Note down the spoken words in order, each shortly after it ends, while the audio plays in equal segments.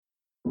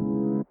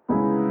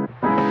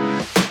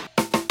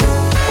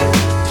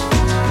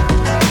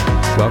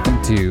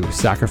Welcome to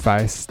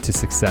Sacrifice to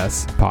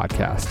Success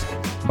podcast.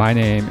 My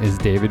name is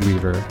David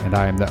Weaver, and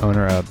I am the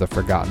owner of the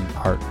Forgotten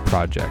Art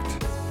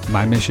Project.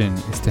 My mission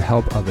is to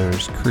help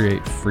others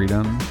create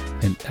freedom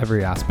in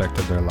every aspect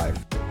of their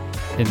life.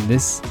 In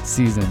this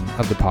season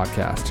of the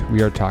podcast,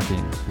 we are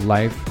talking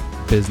life,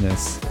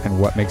 business, and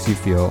what makes you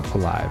feel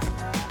alive.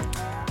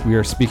 We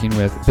are speaking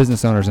with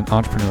business owners and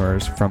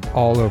entrepreneurs from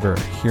all over,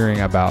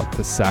 hearing about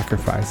the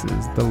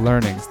sacrifices, the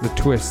learnings, the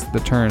twists, the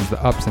turns,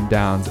 the ups and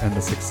downs, and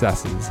the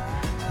successes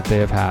that they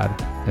have had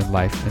in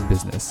life and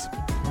business.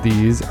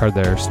 These are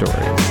their stories.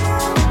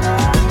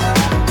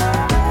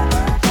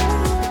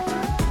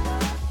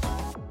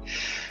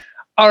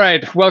 All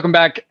right, welcome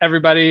back,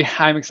 everybody.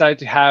 I'm excited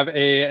to have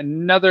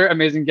another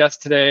amazing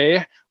guest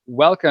today.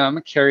 Welcome,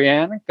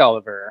 Careyann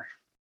Golliver.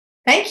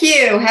 Thank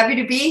you. Happy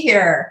to be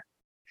here.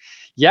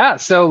 Yeah,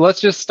 so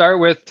let's just start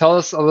with tell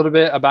us a little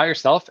bit about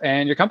yourself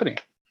and your company.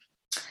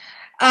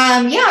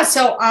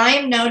 So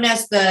I'm known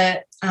as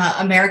the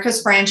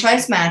America's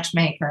Franchise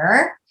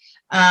Matchmaker.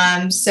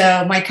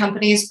 So my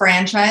company is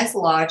Franchise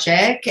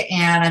Logic,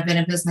 and I've been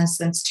in business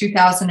since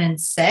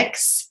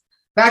 2006.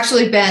 I've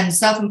actually been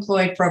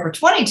self-employed for over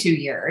 22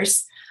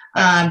 years,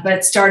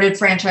 but started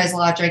Franchise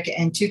Logic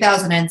in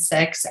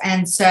 2006.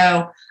 And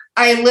so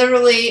I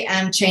literally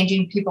am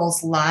changing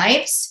people's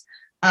lives.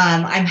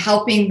 I'm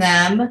helping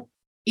them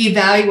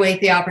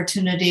evaluate the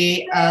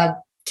opportunity of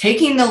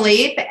taking the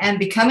leap and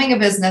becoming a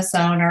business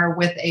owner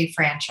with a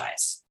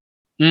franchise.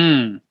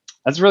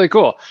 That's really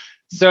cool.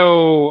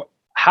 So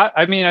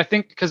I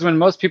think because when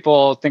most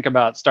people think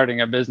about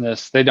starting a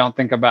business, they don't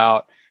think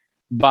about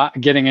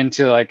getting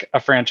into like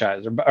a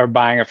franchise or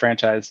buying a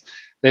franchise.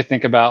 They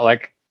think about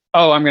like,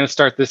 oh, I'm going to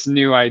start this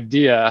new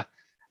idea.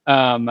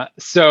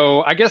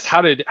 So I guess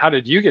how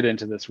did you get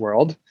into this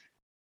world?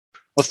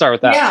 Let's start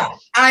with that. Yeah.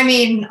 I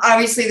mean,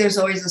 obviously there's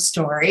always a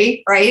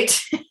story, right?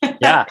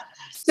 Yeah.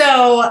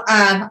 So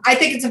I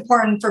think it's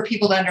important for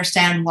people to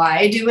understand why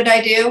I do what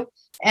I do.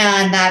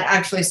 And that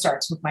actually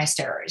starts with my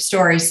story.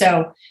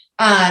 So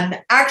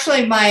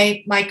actually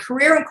my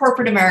career in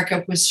corporate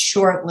America was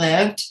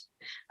short-lived,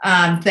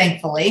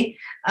 thankfully,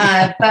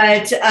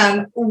 but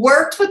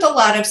worked with a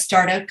lot of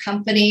startup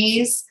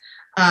companies.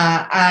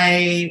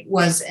 I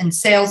was in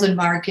sales and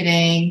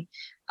marketing.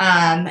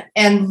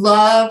 And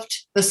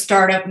loved the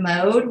startup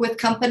mode with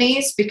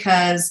companies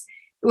because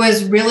it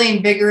was really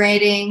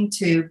invigorating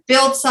to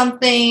build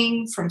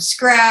something from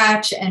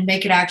scratch and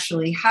make it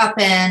actually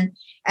happen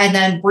and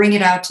then bring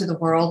it out to the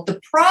world.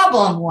 The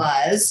problem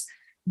was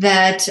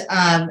that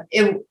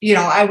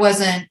I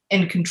wasn't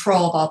in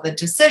control of all the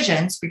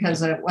decisions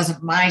because it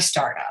wasn't my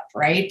startup,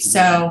 right?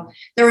 So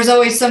there was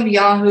always some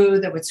Yahoo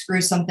that would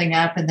screw something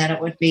up and then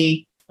it would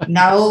be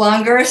no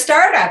longer a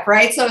startup,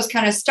 right? So it was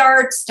kind of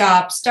start,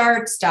 stop,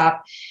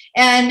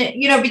 and,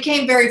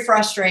 became very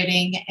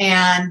frustrating.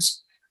 And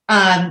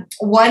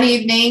one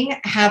evening,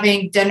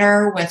 having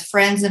dinner with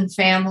friends and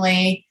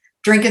family,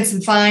 drinking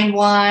some fine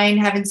wine,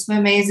 having some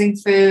amazing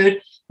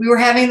food, we were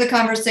having the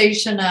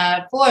conversation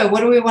of, boy,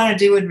 what do we want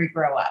to do when we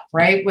grow up,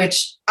 right?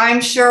 Which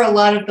I'm sure a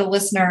lot of the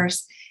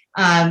listeners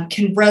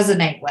can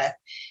resonate with.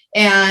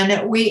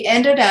 And we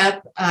ended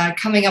up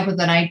coming up with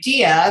an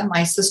idea,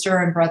 my sister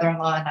and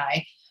brother-in-law and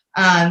I,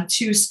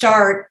 to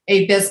start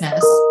a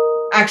business,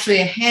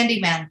 actually a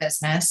handyman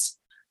business,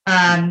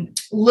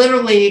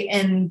 literally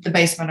in the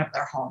basement of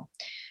their home.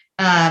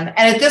 And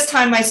at this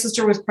time, my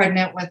sister was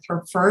pregnant with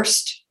her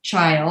first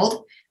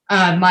child.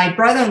 My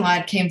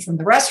brother-in-law came from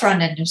the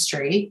restaurant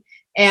industry.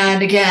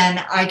 And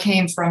again, I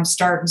came from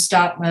start and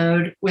stop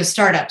mode with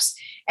startups.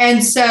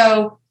 And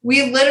so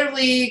we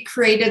literally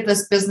created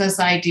this business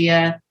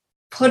idea,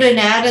 put an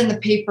ad in the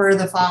paper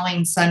the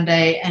following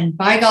Sunday, and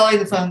by golly,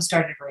 the phone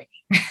started ringing.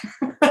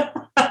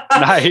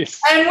 Nice.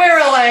 And we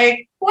were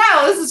like,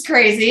 wow, this is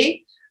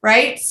crazy,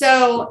 right?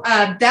 So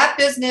that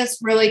business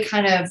really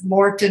kind of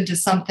morphed into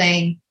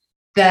something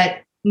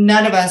that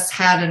none of us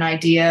had an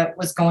idea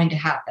was going to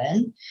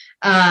happen.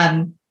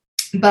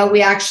 But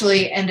we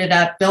actually ended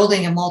up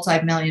building a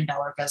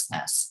multi-million-dollar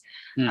business.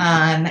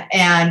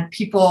 And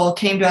people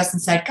came to us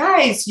and said,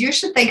 guys, you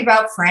should think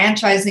about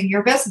franchising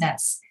your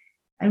business.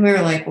 And we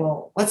were like,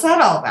 well, what's that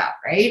all about,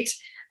 right?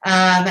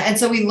 And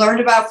so we learned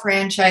about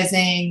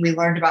franchising. We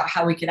learned about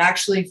how we could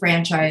actually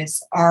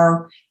franchise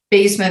our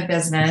basement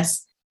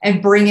business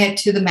and bring it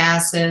to the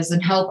masses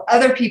and help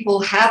other people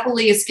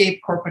happily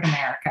escape corporate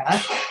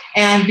America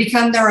and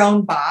become their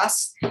own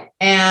boss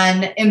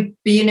and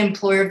be an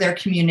employer of their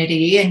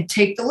community and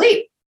take the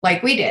leap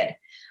like we did.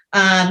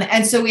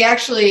 And so we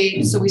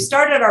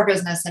started our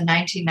business in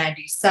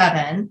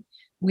 1997.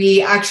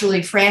 We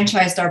actually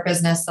franchised our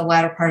business the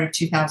latter part of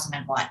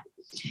 2001.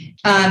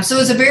 So it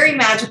was a very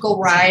magical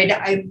ride.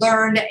 I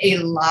learned a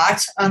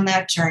lot on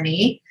that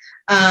journey.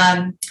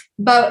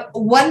 But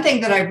one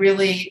thing that I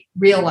really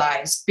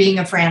realized being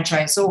a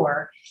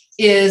franchisor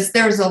is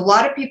there's a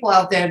lot of people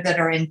out there that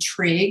are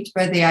intrigued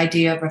by the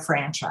idea of a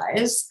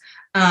franchise.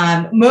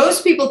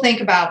 Most people think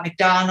about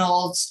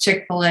McDonald's,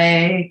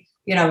 Chick-fil-A,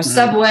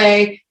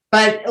 Subway.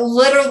 But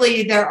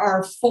literally, there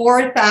are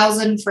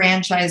 4,000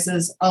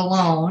 franchises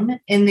alone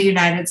in the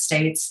United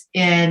States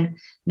in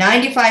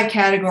 95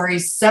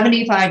 categories,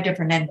 75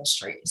 different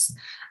industries.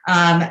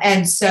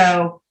 And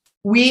so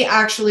we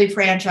actually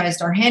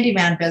franchised our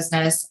handyman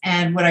business.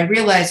 And what I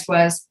realized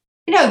was,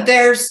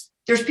 there's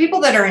people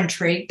that are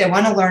intrigued. They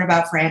want to learn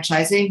about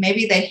franchising.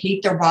 Maybe they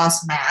hate their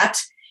boss, Matt,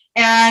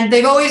 and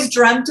they've always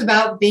dreamt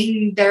about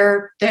being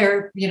their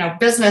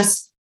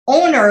business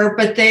owner,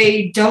 but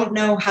they don't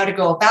know how to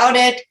go about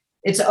it.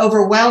 It's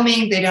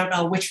overwhelming. They don't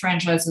know which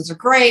franchises are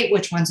great,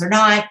 which ones are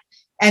not.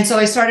 And so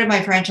I started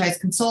my franchise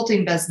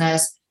consulting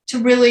business to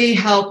really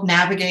help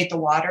navigate the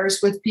waters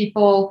with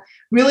people,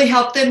 really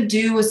help them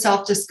do a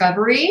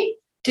self-discovery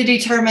to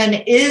determine,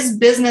 is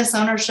business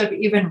ownership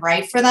even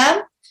right for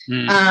them?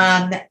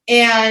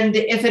 And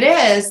if it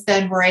is,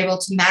 then we're able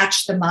to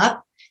match them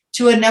up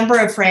to a number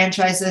of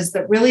franchises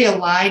that really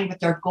align with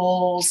their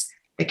goals,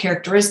 the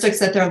characteristics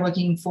that they're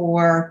looking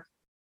for,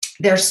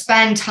 their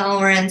spend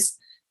tolerance,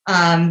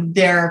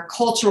 their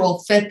cultural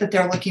fit that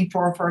they're looking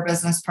for a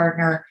business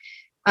partner.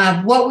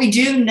 What we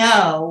do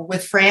know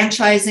with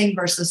franchising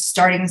versus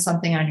starting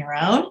something on your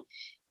own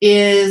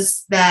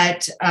is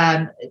that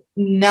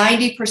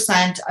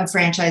 90% of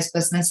franchise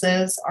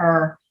businesses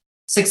are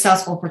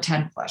successful for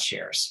 10 plus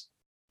years.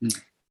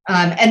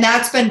 And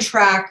that's been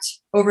tracked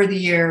over the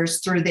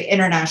years through the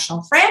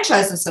International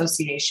Franchise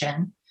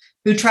Association,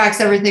 who tracks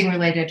everything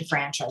related to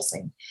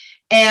franchising.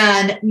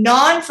 And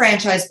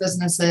non-franchise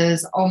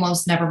businesses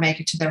almost never make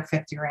it to their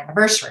 5th year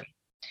anniversary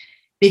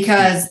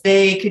because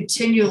they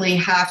continually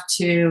have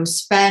to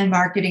spend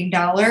marketing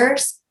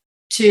dollars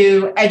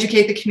to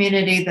educate the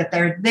community that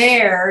they're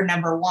there,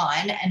 number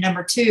one, and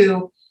number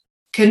two,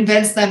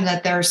 convince them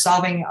that they're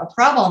solving a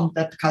problem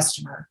that the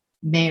customer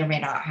may or may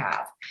not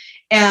have.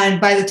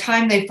 And by the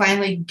time they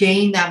finally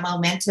gain that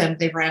momentum,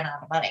 they've ran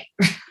out of money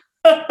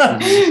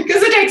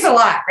because it takes a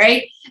lot,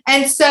 right?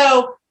 And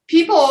so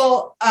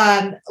people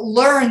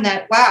learn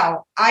that,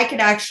 wow, I could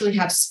actually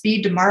have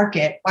speed to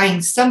market,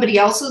 find somebody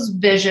else's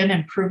vision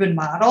and proven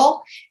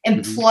model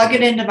and plug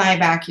it into my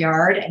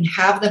backyard and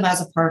have them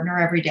as a partner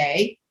every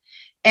day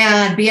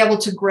and be able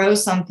to grow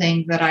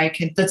something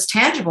that's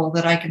tangible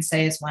that I can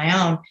say is my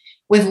own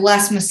with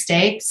less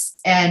mistakes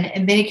and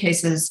in many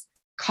cases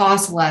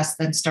cost less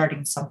than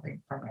starting something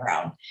from their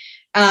own.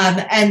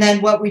 And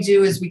then what we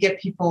do is we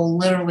get people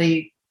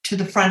literally to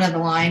the front of the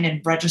line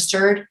and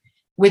registered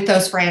with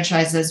those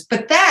franchises,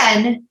 but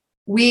then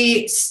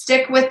we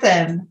stick with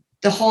them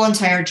the whole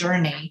entire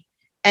journey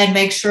and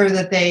make sure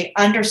that they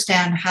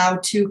understand how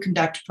to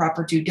conduct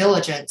proper due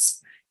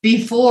diligence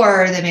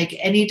before they make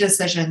any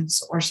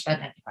decisions or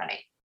spend any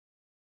money.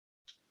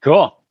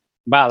 Cool.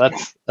 Wow.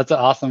 That's an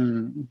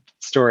awesome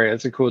story.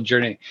 That's a cool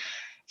journey.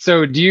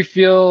 So do you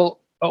feel,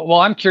 well,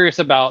 I'm curious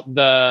about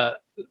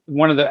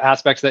one of the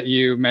aspects that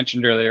you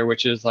mentioned earlier,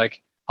 which is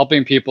like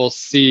helping people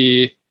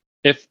see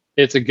if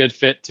it's a good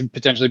fit to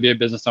potentially be a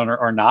business owner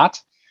or not.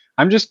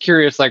 I'm just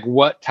curious, like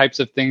what types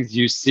of things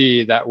you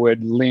see that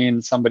would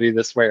lean somebody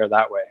this way or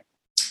that way?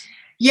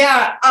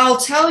 Yeah, I'll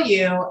tell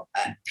you,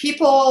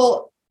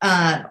 people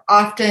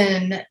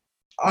often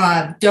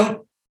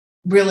don't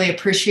really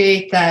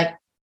appreciate that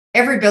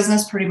every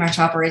business pretty much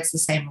operates the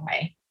same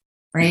way,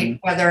 right?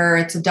 Whether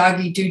it's a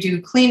doggy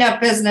doo-doo cleanup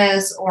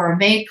business or a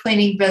maid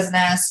cleaning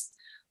business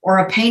or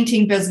a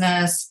painting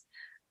business,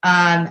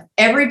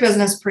 every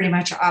business pretty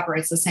much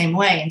operates the same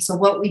way. And so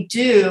what we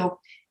do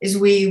is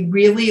we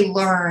really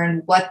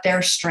learn what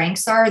their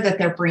strengths are that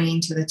they're bringing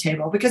to the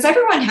table, because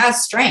everyone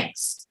has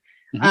strengths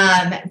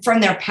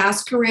from their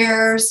past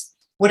careers,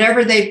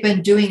 whatever they've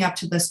been doing up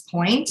to this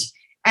point.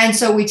 And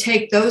so we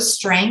take those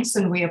strengths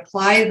and we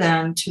apply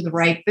them to the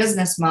right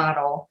business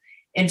model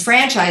in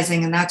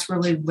franchising. And that's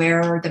really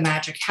where the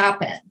magic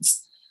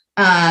happens.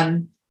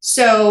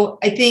 So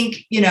I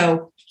think,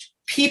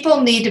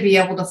 people need to be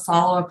able to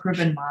follow a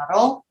proven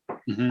model.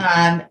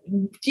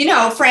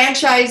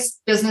 Franchise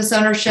business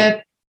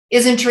ownership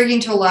is intriguing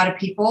to a lot of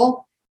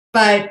people,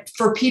 but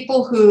for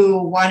people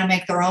who want to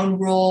make their own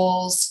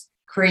rules,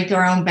 create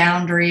their own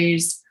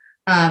boundaries,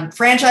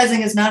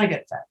 franchising is not a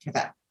good fit for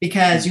them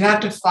because you have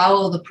to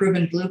follow the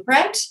proven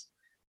blueprint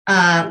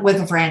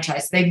with a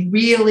franchise. They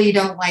really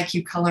don't like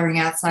you coloring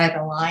outside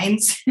the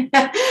lines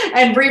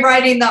and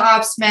rewriting the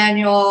ops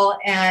manual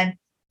and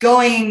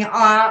going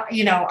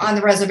on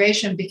the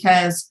reservation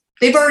because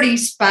they've already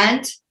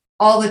spent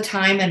all the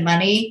time and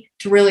money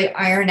to really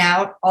iron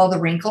out all the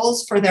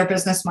wrinkles for their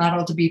business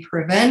model to be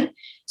proven.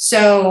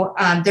 So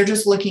they're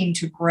just looking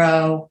to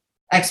grow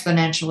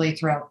exponentially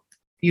throughout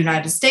the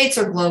United States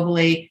or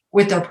globally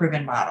with their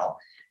proven model.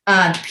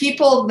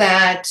 People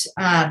that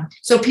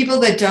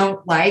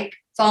don't like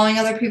following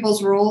other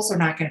people's rules are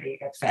not going to be a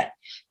good fit.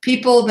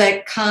 People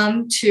that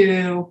come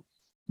to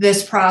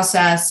this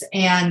process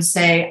and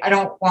say, I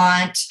don't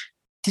want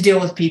to deal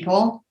with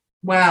people.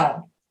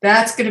 Well,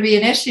 that's going to be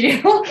an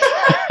issue.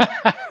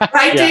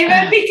 Right,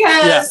 David?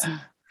 Because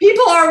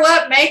people are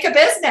what make a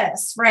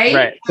business,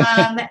 right?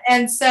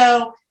 And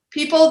so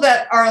people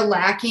that are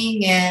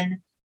lacking in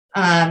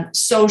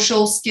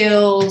social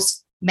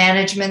skills,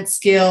 management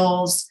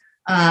skills.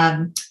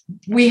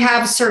 We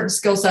have certain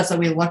skill sets that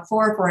we look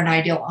for an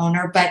ideal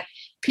owner, but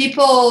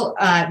people,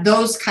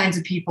 those kinds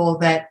of people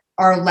that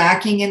are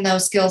lacking in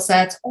those skill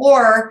sets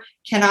or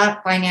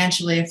cannot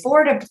financially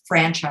afford a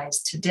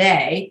franchise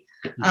today,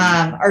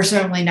 are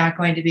certainly not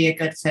going to be a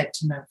good fit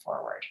to move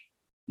forward.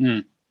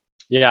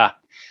 Yeah,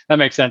 that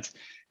makes sense.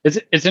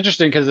 It's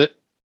interesting because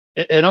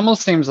it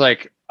almost seems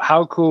like,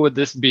 how cool would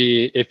this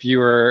be if you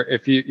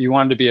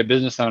wanted to be a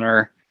business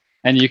owner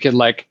and you could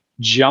like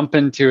jump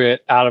into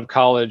it out of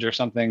college or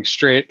something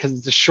straight, because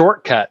it's a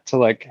shortcut to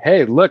like,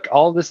 hey, look,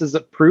 all this is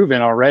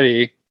proven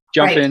already.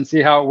 Jump in,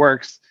 see how it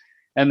works.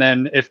 And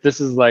then if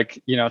this is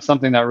like,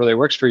 something that really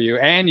works for you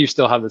and you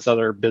still have this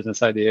other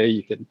business idea,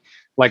 you could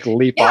like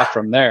leap off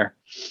from there.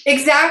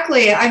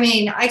 Exactly. I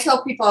mean, I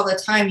tell people all the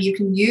time, you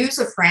can use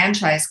a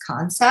franchise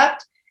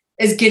concept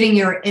as getting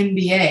your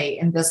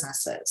MBA in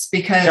businesses,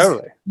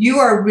 because you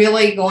are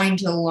really going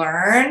to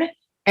learn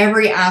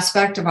every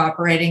aspect of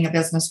operating a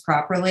business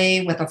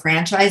properly with a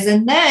franchise.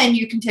 And then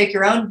you can take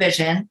your own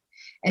vision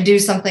and do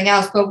something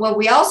else. But what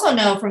we also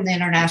know from the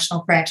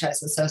International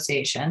Franchise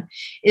Association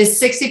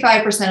is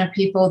 65% of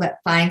people that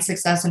find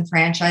success in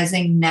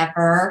franchising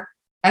never,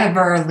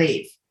 ever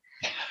leave.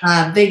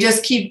 They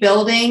just keep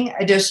building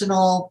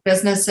additional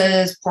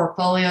businesses,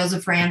 portfolios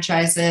of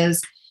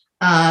franchises,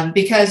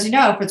 because,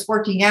 if it's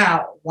working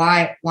out,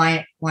 why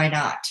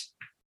not?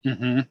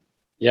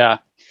 Yeah.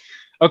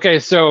 Okay.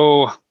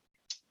 So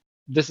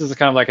this is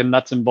kind of like a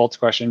nuts and bolts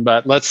question,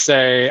 but let's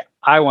say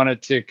I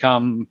wanted to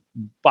come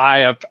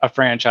buy a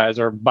franchise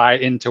or buy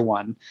into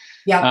one.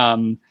 Yeah.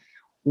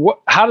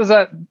 How does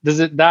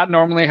that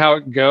normally how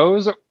it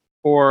goes?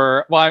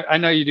 Or, well, I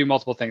know you do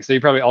multiple things. So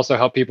you probably also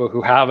help people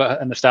who have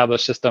an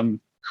established system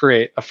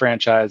create a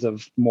franchise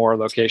of more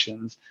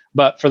locations.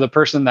 But for the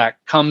person that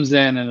comes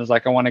in and is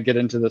like, I want to get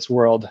into this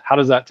world, how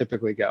does that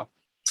typically go?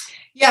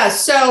 Yeah,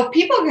 so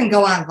people can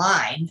go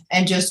online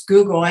and just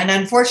Google. And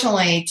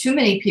unfortunately, too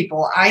many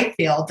people, I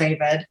feel,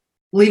 David,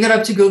 leave it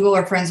up to Google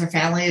or friends or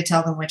family to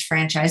tell them which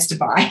franchise to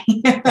buy.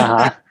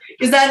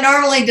 Because that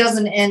normally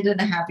doesn't end in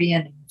a happy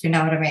ending, if you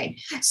know what I mean.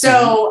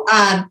 So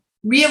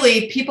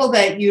really, people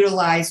that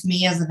utilize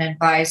me as an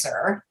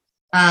advisor,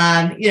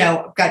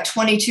 I've got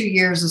 22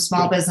 years of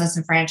small business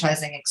and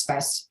franchising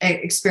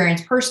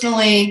experience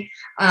personally.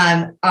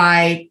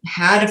 I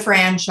had a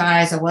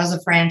franchise. I was a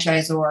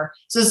franchisor.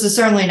 So this is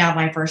certainly not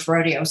my first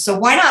rodeo. So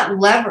why not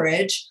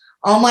leverage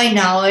all my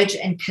knowledge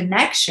and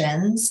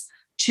connections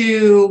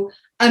to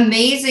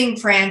amazing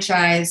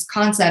franchise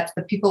concepts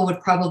that people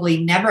would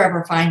probably never,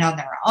 ever find on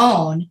their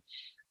own,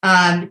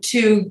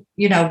 to,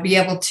 be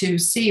able to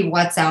see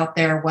what's out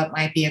there, what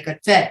might be a good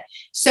fit.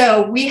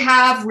 So we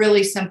have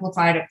really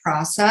simplified a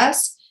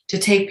process to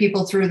take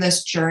people through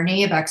this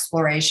journey of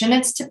exploration.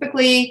 It's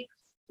typically,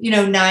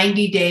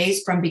 90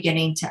 days from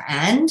beginning to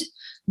end.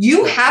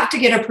 You have to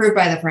get approved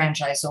by the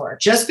franchisor.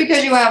 Just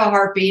because you have a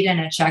heartbeat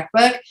and a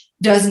checkbook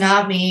does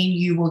not mean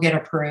you will get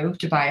approved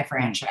to buy a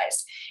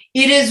franchise.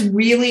 It is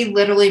really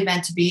literally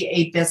meant to be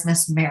a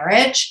business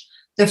marriage.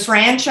 The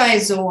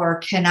franchisor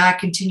cannot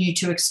continue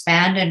to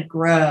expand and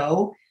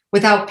grow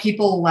without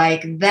people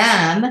like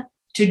them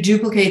to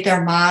duplicate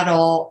their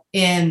model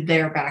in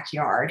their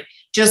backyard.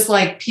 Just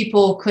like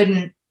people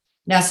couldn't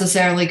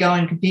necessarily go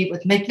and compete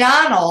with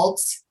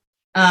McDonald's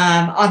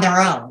on their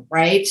own,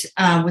 right?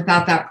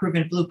 Without that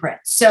proven blueprint.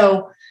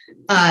 So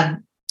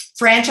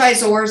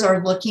franchisors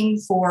are looking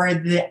for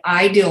the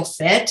ideal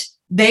fit.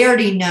 They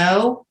already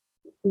know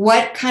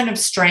what kind of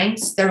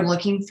strengths they're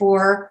looking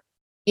for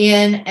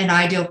in an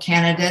ideal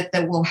candidate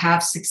that will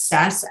have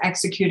success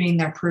executing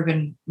their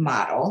proven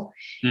model.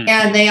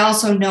 And they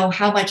also know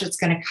how much it's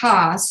going to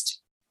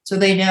cost. So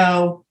they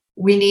know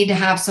we need to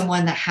have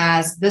someone that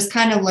has this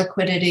kind of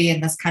liquidity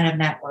and this kind of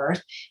net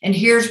worth. And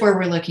here's where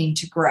we're looking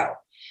to grow.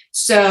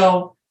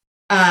 So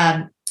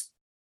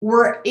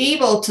we're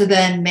able to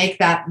then make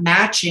that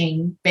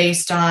matching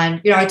based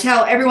on, I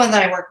tell everyone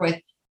that I work with,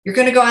 you're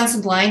going to go on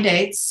some blind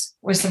dates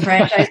with some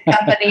franchise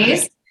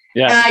companies.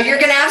 You're going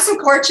to have some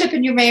courtship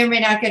and you may or may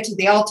not get to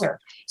the altar.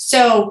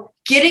 So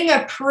getting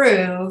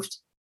approved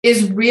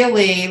is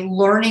really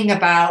learning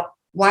about,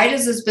 why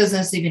does this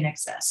business even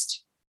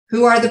exist?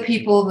 Who are the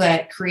people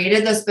that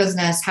created this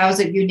business? How is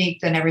it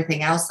unique than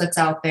everything else that's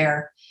out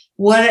there?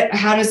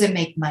 How does it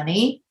make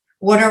money?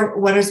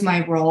 What is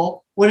my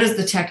role? What is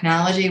the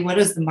technology? What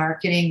is the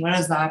marketing? What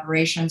is the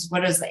operations?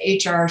 What is the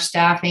HR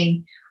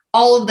staffing?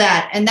 All of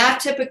that. And that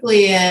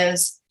typically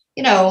is,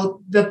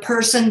 the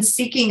person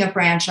seeking a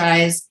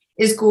franchise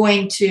is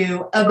going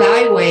to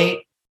evaluate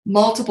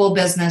multiple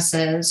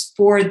businesses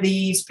for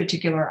these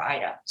particular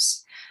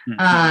items.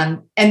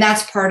 And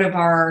that's part of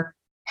our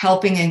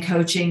helping and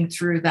coaching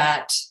through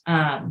that,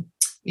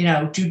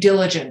 due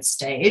diligence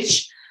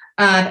stage.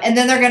 And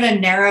then they're going to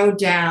narrow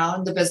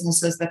down the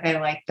businesses that they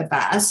like the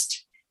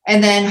best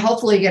and then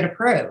hopefully get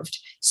approved.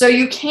 So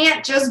you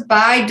can't just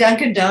buy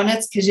Dunkin'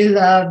 Donuts because you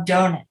love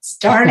donuts.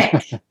 Darn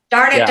it.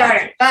 Darn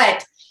it.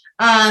 But,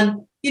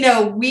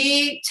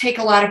 we take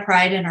a lot of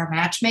pride in our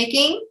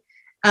matchmaking.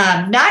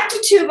 Not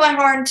to toot my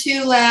horn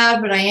too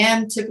loud, but I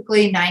am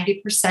typically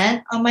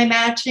 90% on my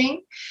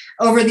matching.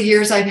 Over the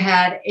years, I've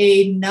had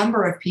a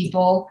number of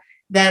people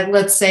that,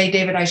 let's say,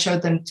 David, I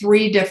showed them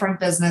 3 different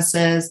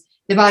businesses.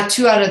 They bought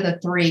 2 out of the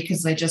 3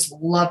 because they just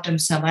loved them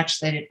so much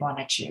they didn't want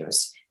to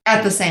choose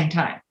at the same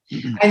time.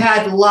 I've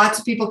had lots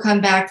of people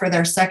come back for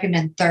their 2nd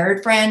and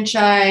 3rd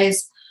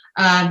franchise.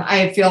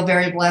 I feel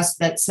very blessed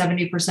that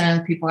 70% of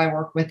the people I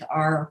work with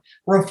are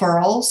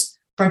referrals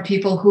from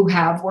people who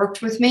have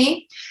worked with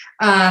me.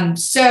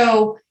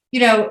 So,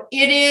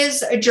 it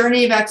is a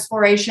journey of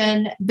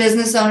exploration.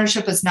 Business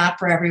ownership is not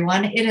for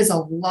everyone. It is a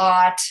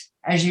lot,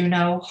 as you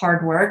know,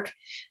 hard work.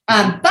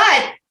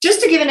 But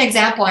just to give an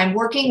example, I'm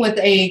working with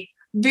a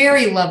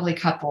very lovely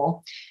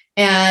couple,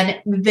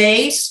 and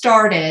they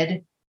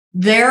started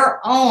their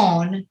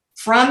own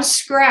from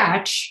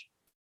scratch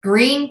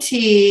green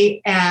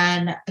tea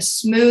and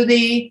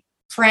smoothie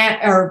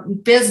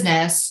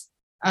business,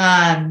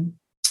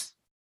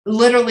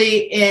 literally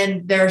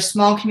in their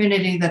small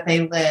community that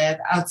they live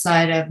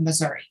outside of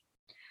Missouri.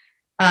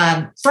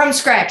 From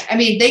scratch. I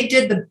mean, they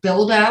did the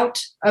build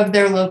out of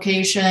their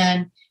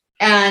location.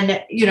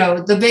 And,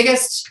 the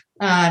biggest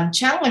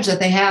challenge that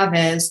they have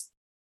is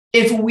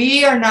if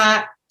we are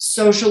not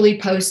socially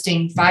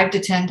posting 5 to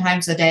 10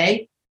 times a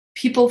day,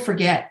 people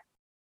forget.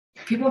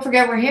 People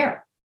forget we're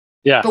here.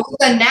 Yeah. But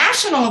with a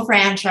national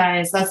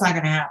franchise, that's not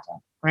going to happen,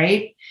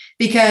 right?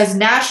 Because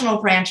national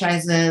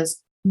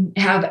franchises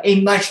have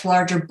a much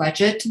larger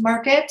budget to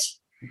market.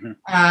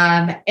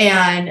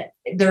 And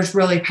there's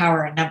really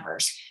power in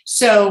numbers.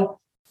 So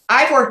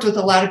I've worked with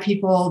a lot of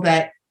people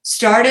that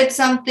started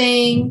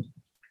something,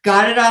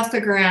 got it off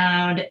the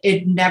ground.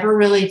 It never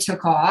really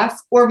took off,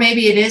 or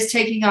maybe it is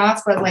taking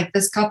off, but like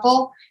this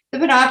couple,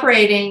 they've been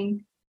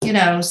operating,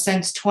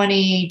 since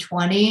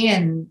 2020,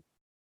 and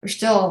they're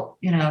still,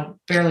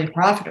 barely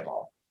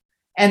profitable.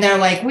 And they're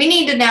like, we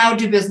need to now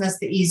do business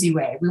the easy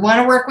way. We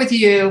want to work with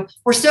you.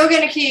 We're still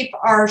going to keep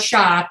our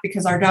shop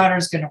because our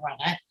daughter's going to run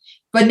it.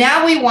 But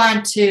now we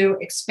want to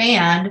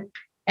expand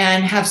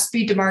and have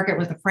speed to market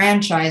with a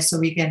franchise so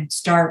we can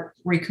start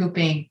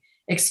recouping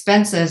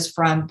expenses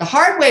from the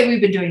hard way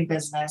we've been doing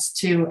business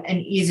to an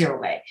easier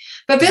way.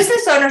 But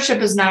business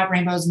ownership is not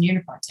rainbows and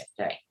unicorns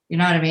every day. You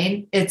know what I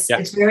mean? It's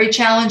very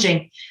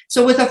challenging.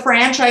 So with a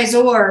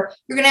franchisor,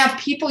 you're going to have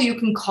people you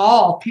can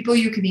call, people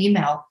you can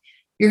email.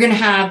 You're going to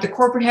have the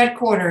corporate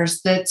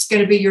headquarters that's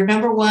going to be your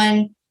number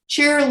one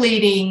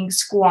cheerleading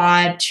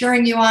squad,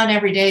 cheering you on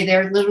every day.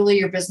 They're literally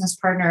your business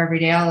partner every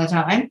day, all the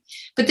time.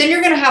 But then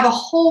you're going to have a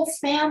whole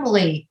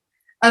family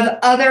of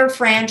other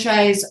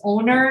franchise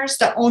owners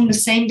that own the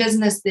same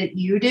business that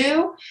you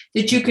do,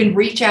 that you can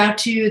reach out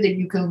to, that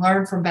you can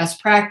learn from best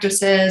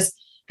practices,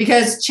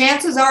 because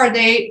chances are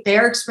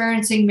they're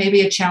experiencing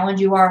maybe a challenge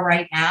you are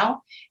right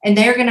now, and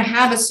they're going to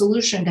have a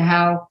solution to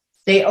how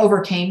they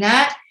overcame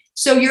that.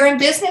 So you're in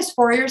business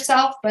for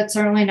yourself, but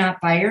certainly not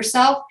by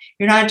yourself.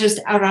 You're not just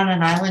out on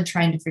an island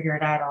trying to figure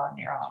it out all on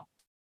your own.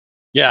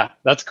 Yeah,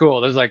 that's cool.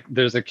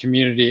 There's a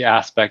community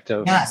aspect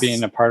of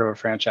being a part of a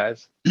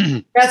franchise.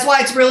 That's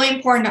why it's really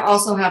important to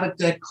also have a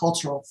good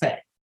cultural fit,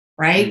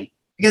 right?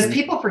 Because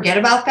people forget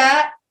about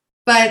that.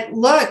 But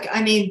look,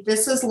 I mean,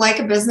 this is like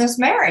a business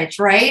marriage,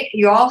 right?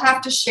 You all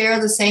have to share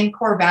the same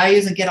core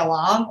values and get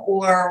along,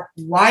 or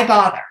why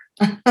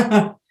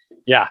bother?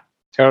 Yeah,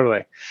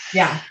 totally.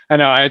 Yeah. I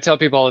know. I tell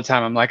people all the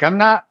time, I'm like, I'm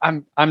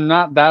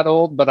not that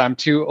old, but I'm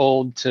too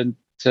old to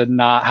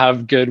not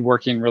have good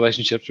working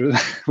relationships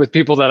with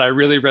people that I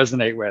really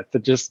resonate with.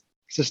 It's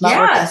just not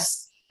working.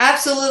 Yes,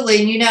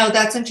 absolutely. And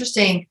that's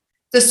interesting.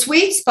 The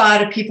sweet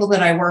spot of people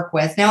that I work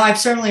with, now I've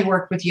certainly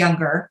worked with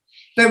younger,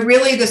 but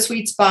really the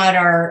sweet spot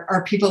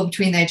are people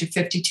between the age of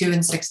 52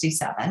 and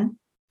 67.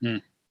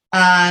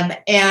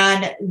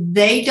 And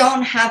they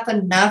don't have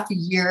enough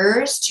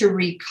years to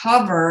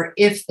recover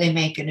if they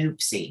make an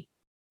oopsie.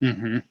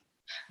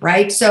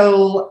 Right.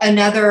 So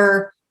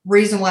another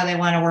reason why they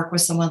want to work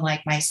with someone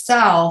like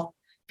myself,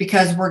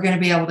 because we're going to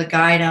be able to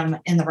guide them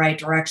in the right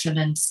direction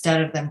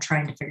instead of them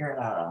trying to figure it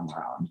out on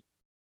their own.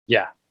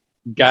 Yeah.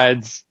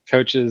 Guides,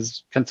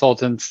 coaches,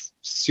 consultants,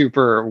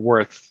 super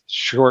worth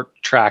short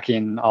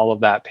tracking all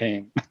of that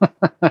pain.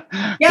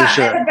 Yeah.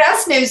 Sure. And the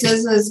best news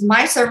is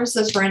my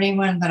services for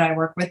anyone that I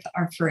work with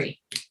are free.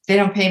 They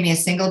don't pay me a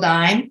single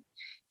dime.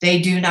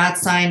 They do not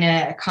sign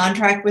a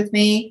contract with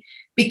me.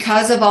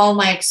 Because of all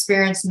my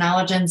experience,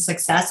 knowledge, and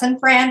success in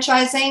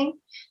franchising,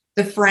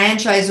 the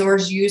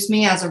franchisors use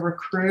me as a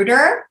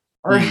recruiter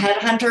or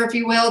headhunter, if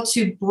you will,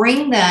 to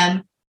bring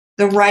them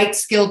the right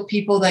skilled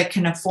people that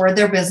can afford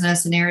their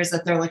business in areas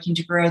that they're looking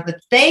to grow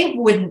that they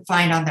wouldn't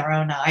find on their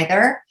own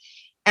either.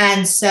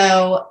 And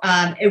so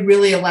it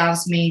really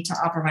allows me to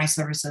offer my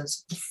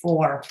services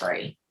for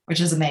free, which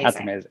is amazing. That's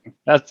amazing.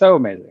 That's so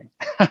amazing.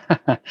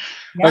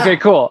 Okay,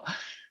 cool.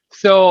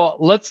 So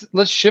let's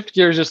shift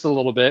gears just a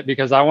little bit,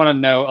 because I want to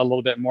know a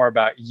little bit more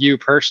about you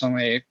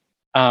personally.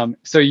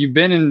 So you've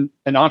been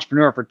an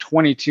entrepreneur for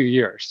 22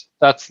 years.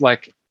 That's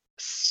like,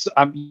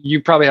 you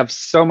probably have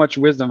so much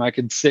wisdom. I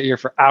could sit here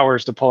for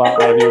hours to pull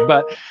out of you,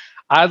 but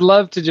I'd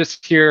love to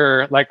just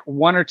hear like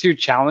one or two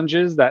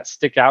challenges that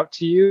stick out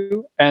to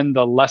you and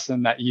the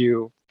lesson that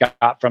you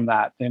got from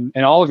that in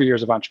all of your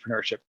years of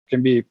entrepreneurship. It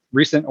can be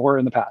recent or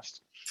in the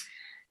past.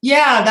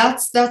 Yeah,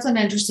 that's an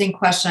interesting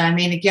question. I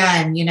mean,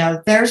 again,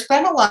 there's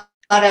been a lot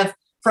of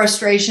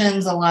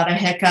frustrations, a lot of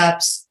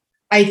hiccups.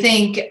 I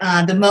think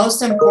the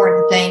most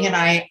important thing, and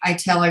I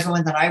tell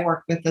everyone that I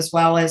work with as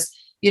well, is,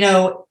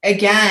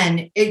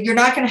 again, you're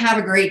not going to have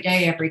a great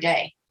day every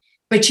day,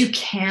 but you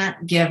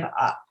can't give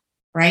up,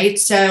 right?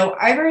 So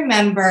I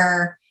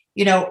remember,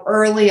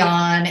 early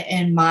on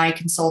in my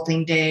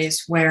consulting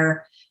days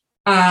where,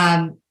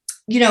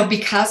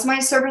 because my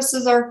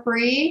services are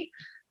free,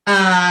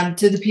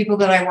 to the people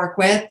that I work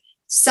with,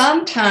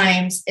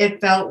 sometimes it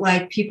felt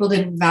like people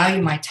didn't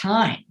value my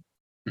time,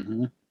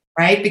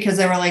 right? Because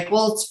they were like,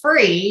 well, it's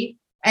free.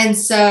 And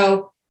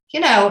so,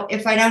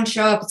 if I don't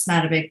show up, it's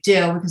not a big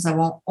deal because I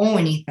won't owe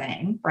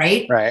anything,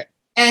 right? Right.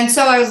 And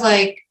so I was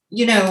like,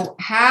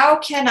 how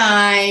can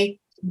I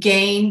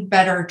gain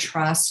better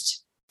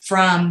trust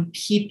from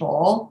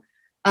people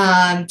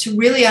to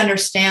really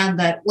understand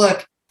that,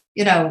 look,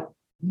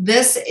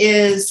 this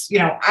is,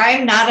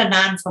 I'm not a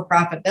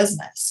non-for-profit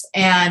business,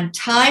 and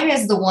time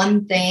is the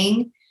one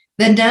thing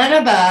that none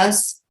of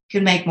us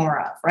can make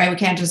more of, right? We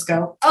can't just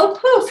go, oh,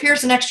 poof,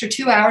 here's an extra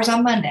 2 hours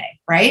on Monday,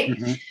 right?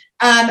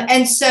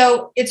 And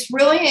so it's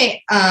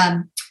really,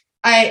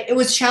 it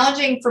was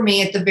challenging for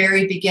me at the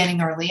very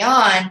beginning, early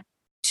on,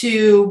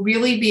 to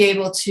really be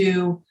able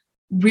to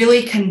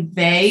really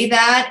convey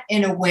that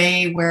in a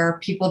way where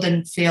people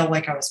didn't feel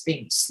like I was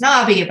being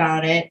snobby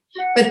about it,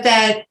 but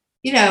that,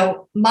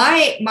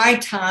 my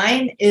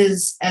time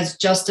is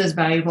just as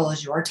valuable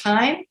as your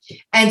time.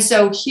 And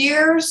so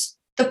here's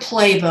the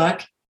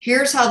playbook.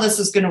 Here's how this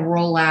is going to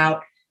roll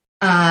out.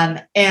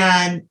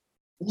 And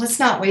let's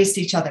not waste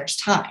each other's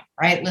time,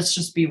 right? Let's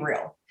just be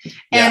real. Yeah.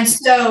 And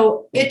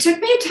so it took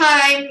me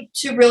time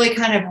to really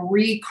kind of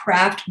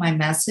recraft my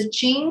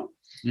messaging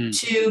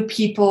to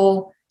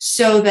people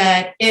so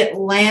that it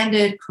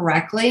landed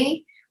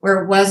correctly,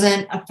 where it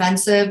wasn't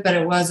offensive, but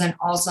it wasn't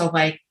also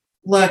like,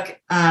 look,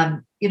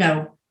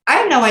 I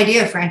have no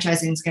idea if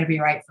franchising is going to be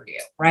right for you,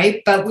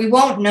 right? But we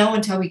won't know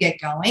until we get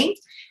going.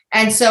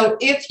 And so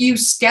if you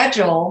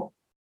schedule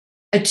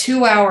a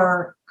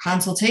 2-hour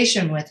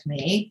consultation with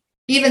me,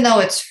 even though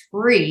it's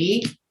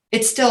free,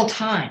 it's still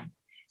time.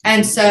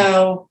 And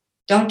so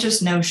don't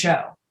just no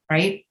show,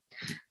 right?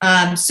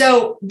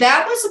 So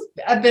that was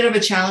a bit of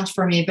a challenge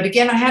for me. But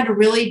again, I had to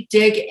really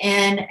dig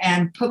in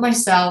and put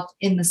myself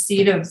in the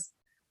seat of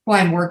who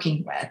I'm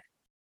working with.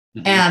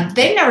 And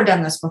they've never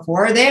done this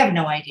before. They have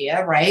no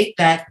idea, right?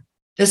 That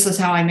this is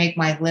how I make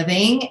my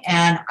living.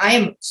 And I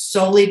am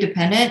solely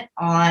dependent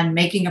on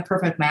making a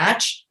perfect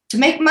match to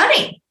make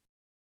money.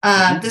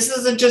 This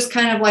isn't just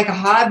kind of like a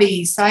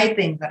hobby side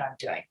thing that I'm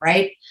doing,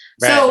 right?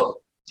 So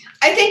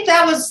I think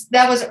that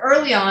was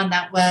early on,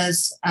 that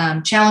was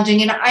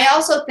challenging. And I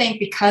also think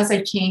because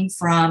I came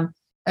from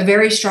a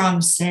very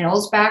strong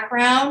sales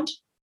background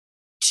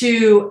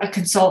to a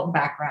consultant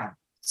background,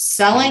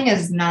 selling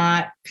is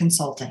not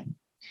consulting.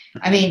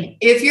 I mean,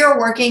 if you're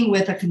working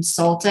with a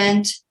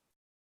consultant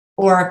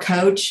or a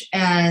coach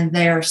and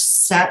they're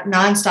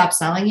nonstop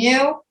selling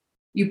you,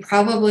 you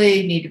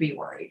probably need to be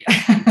worried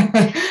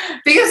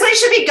because they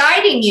should be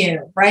guiding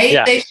you, right?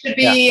 Yeah. They should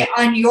be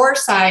on your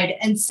side.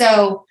 And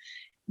so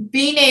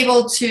being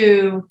able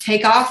to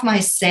take off my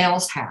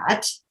sales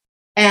hat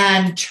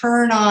and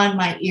turn on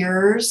my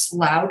ears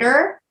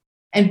louder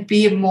and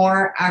be a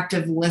more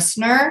active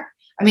listener.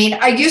 I mean,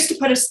 I used to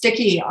put a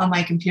sticky on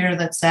my computer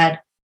that said,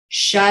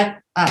 shut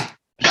up.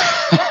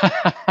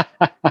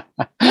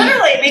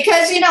 Literally,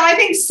 because, I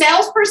think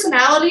sales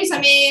personalities,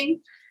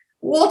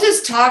 we'll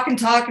just talk and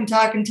talk and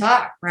talk and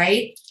talk,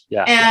 right?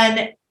 Yeah.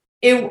 And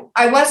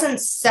I wasn't,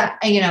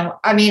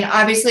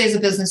 obviously as a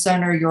business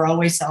owner, you're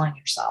always selling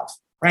yourself,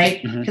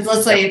 right? Because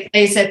let's say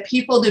they said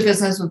people do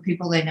business with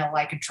people they know,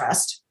 like, and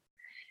trust.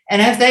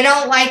 And if they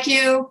don't like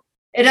you,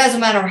 it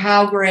doesn't matter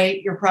how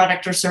great your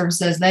product or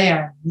service is, they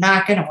are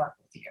not going to work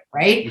with you,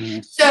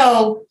 right?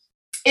 So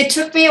it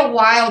took me a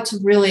while to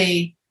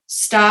really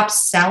stop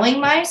selling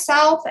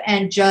myself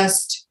and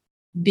just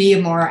be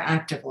a more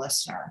active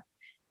listener.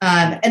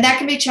 And that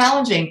can be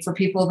challenging for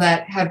people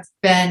that have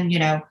been,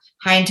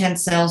 high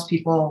intense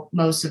salespeople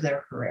most of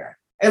their career.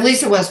 At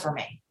least it was for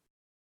me.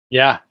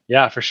 Yeah,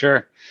 for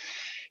sure.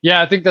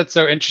 Yeah, I think that's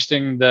so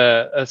interesting.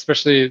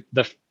 Especially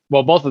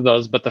both of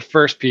those, but the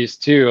first piece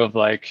too of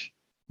like,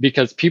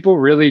 because people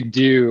really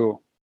do,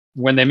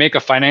 when they make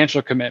a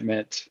financial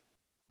commitment,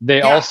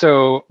 they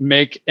also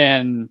make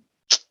an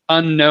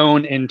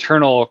unknown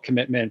internal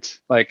commitment,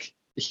 like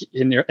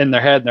in their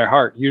head and their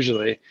heart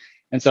usually.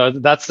 And so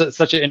that's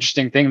such an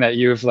interesting thing that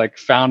you've like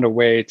found a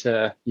way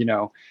to,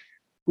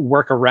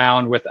 work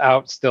around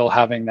without still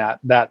having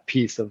that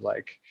piece of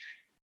like,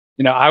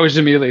 I was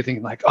immediately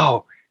thinking like,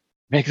 oh,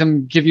 make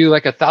them give you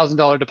like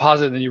 $1,000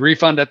 deposit and then you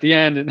refund at the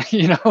end. And,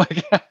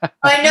 like,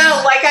 I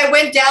know, like I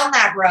went down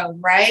that road.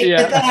 Right.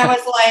 Yeah. But then I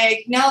was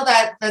like, no,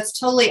 that's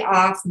totally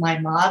off my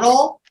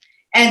model.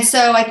 And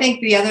so I think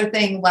the other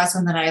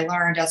lesson that I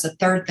learned as a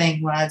third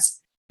thing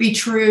was be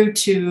true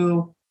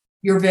to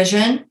your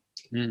vision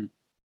and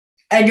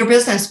your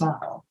business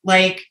model.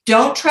 Like,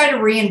 don't try to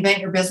reinvent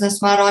your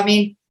business model. I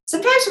mean,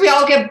 sometimes we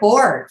all get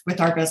bored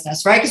with our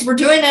business, right? Because we're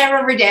doing it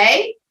every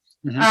day.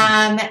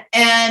 And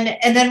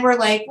then we're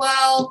like,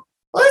 well,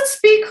 let's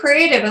be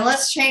creative and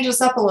let's change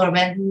this up a little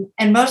bit.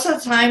 And most of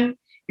the time,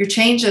 your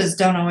changes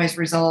don't always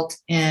result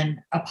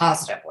in a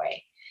positive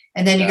way.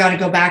 And then you got to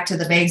go back to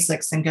the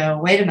basics and go,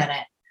 wait a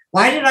minute,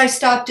 why did I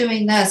stop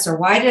doing this? Or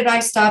why did I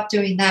stop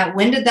doing that?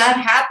 When did that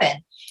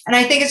happen? And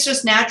I think it's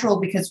just natural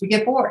because we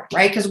get bored,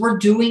 right? Because we're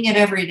doing it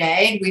every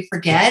day and we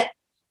forget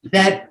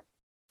that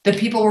the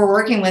people we're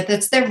working with,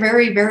 it's their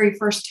very, very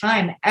first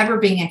time ever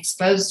being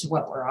exposed to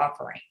what we're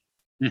offering.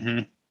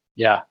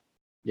 Yeah,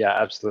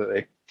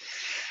 absolutely.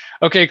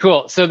 Okay,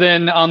 cool. So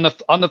then on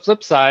the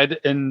flip side,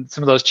 in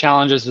some of those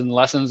challenges and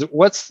lessons,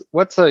 what's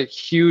a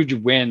huge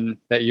win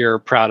that you're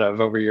proud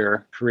of over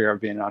your career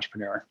of being an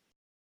entrepreneur?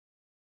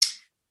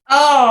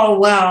 Oh,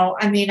 well,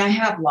 I mean, I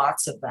have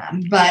lots of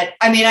them, but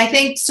I mean, I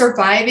think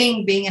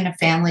surviving being in a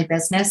family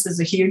business is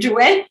a huge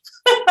win.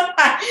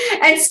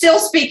 And still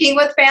speaking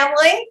with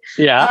family.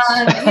 Yeah.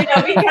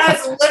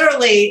 Because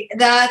literally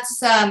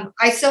that's,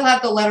 I still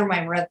have the letter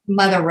my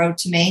mother wrote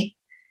to me.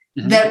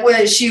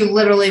 She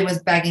literally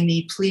was begging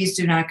me, please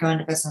do not go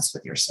into business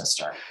with your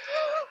sister.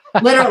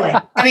 Literally.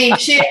 I mean,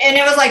 and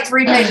it was like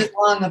 3 pages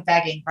long of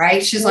begging,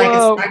 right? She's like, it's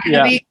not going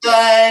to be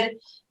good.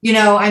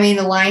 I mean,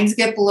 the lines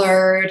get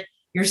blurred.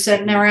 You're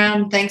sitting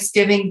around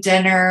Thanksgiving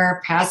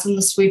dinner, passing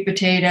the sweet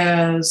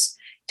potatoes,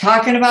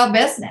 talking about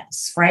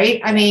business,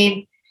 right? I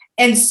mean,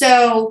 and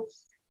so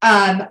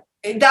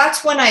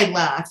that's when I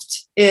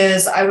left.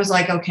 I was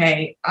like,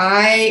 okay,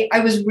 I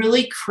was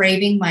really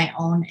craving my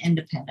own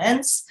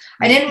independence.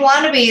 I didn't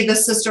want to be the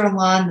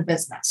sister-in-law in the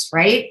business,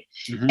 right?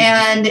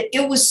 And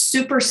it was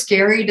super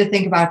scary to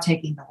think about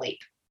taking the leap.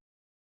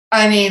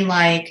 I mean,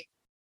 like,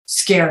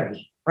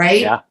 scary,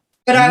 right? Yeah.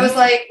 But I was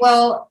like,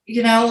 well,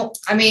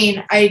 I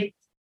mean,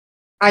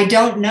 I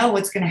don't know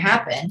what's going to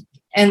happen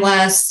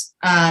unless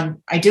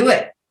I do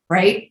it,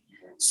 right?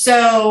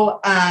 So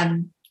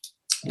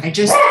I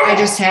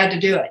just had to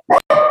do it.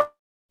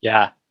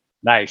 Yeah,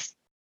 nice.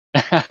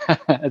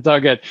 It's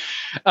all good.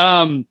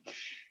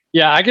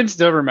 Yeah, I can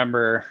still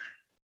remember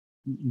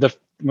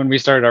when we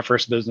started our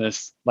first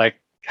business, like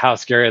how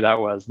scary that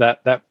was.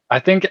 That I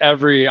think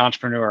every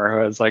entrepreneur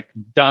who has like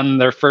done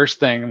their first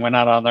thing and went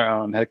out on their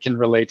own can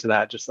relate to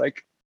that. Just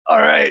like, all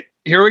right,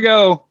 here we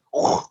go.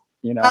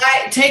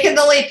 Taking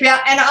the leap.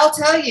 Yeah. And I'll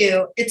tell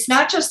you, it's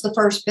not just the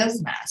first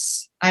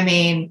business. I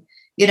mean,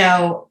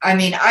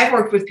 I've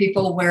worked with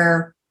people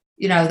where,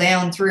 they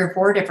own 3 or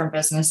 4 different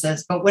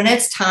businesses, but when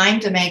it's time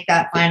to make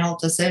that final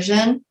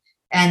decision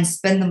and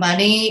spend the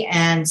money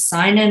and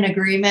sign an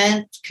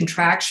agreement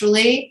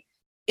contractually,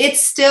 it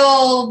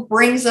still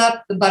brings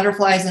up the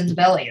butterflies in the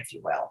belly, if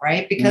you will,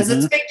 right? Because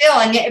it's a big deal.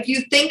 And yet if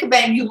you think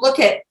about it and you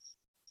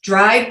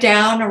drive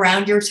down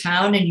around your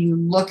town and you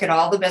look at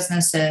all the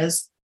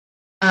businesses,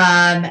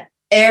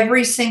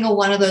 every single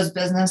one of those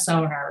business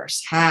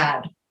owners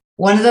had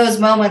one of those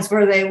moments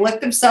where they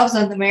looked themselves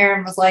in the mirror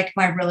and was like,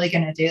 am I really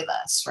going to do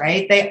this?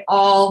 Right? They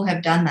all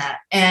have done that.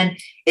 And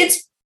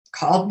it's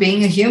called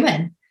being a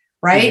human,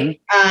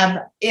 right?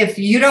 If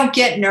you don't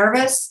get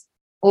nervous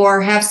or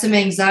have some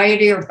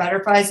anxiety or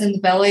butterflies in the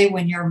belly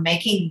when you're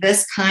making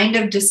this kind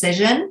of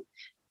decision,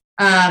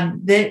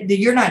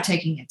 you're not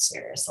taking it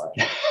seriously.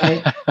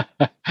 Right?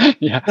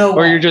 Yeah.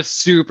 Or you're just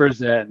super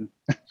zen.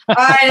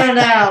 I don't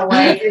know.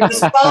 Like, you're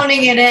just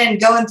phoning it in,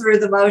 going through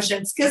the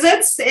motions, because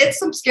it's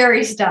some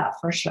scary stuff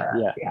for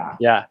sure.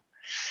 Yeah.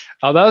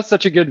 Oh, that was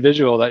such a good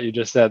visual that you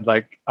just said.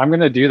 Like, I'm going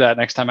to do that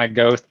next time I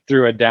go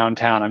through a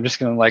downtown. I'm just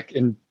going to like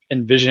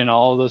envision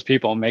all of those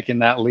people making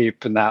that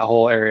leap in that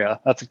whole area.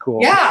 That's a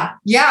cool. Yeah.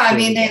 I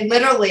mean, they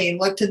literally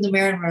looked in the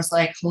mirror and was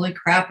like, holy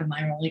crap, am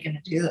I really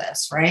going to do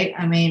this? Right.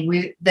 I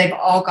mean, they've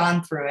all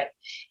gone through it.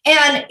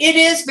 And it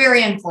is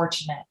very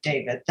unfortunate,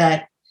 David,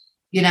 that,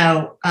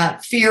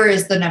 fear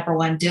is the number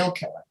one deal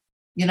killer.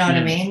 You know what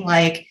I mean?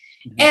 Like,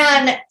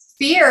 and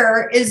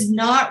fear is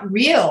not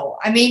real.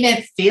 I mean,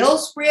 it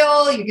feels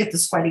real. You get the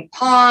sweaty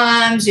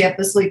palms, you have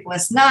the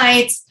sleepless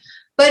nights,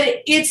 but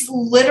it's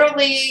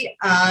literally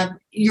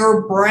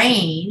your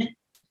brain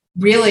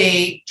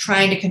really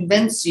trying to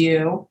convince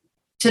you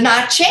to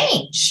not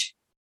change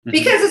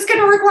because it's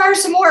going to require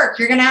some work.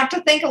 You're going to have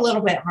to think a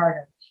little bit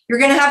harder. You're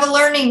going to have a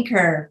learning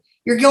curve.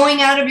 You're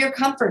going out of your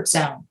comfort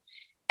zone.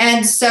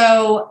 And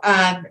so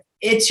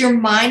it's your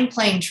mind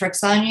playing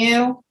tricks on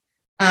you.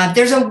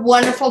 There's a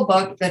wonderful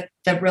book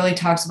that really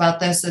talks about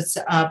this. It's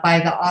by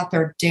the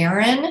author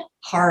Darren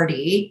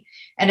Hardy,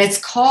 and it's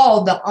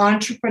called The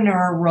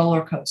Entrepreneur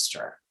Roller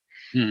Coaster.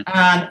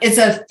 It's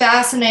a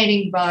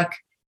fascinating book,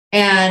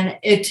 and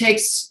it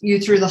takes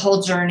you through the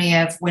whole journey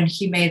of when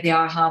he made the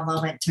aha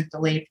moment, took the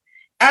leap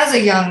as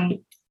a young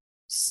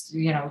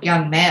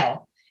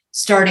male,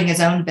 starting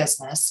his own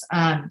business.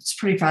 It's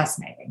pretty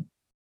fascinating.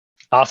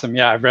 Awesome.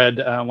 Yeah, I've read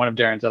one of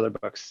Darren's other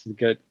books.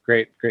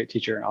 Great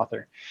teacher and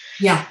author.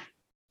 Yeah.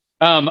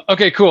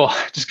 Okay, cool.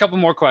 Just a couple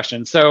more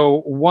questions.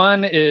 So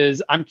one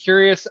is, I'm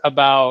just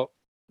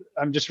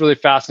really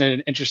fascinated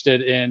and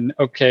interested in,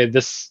 okay,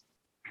 this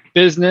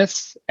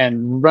business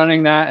and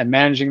running that and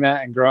managing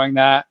that and growing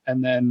that.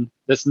 And then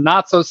this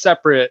not so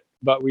separate,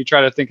 but we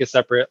try to think a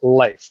separate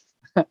life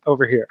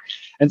over here.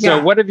 And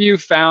so what have you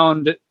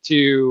found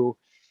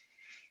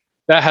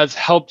that has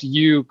helped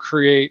you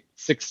create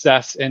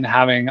success in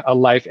having a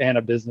life and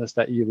a business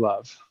that you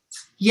love?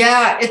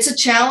 Yeah, it's a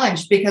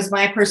challenge because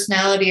my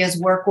personality is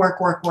work, work,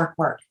 work, work,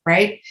 work,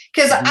 right?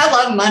 Because I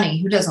love money.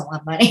 Who doesn't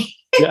love money?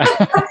 Yeah.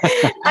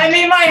 I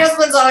mean, my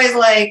husband's always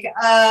like,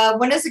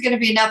 when is it going to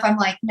be enough? I'm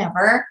like,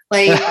 never.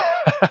 Like,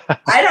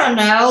 I don't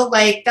know.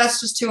 Like, that's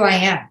just who I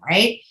am,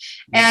 right?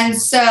 And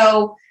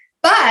so,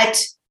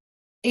 but,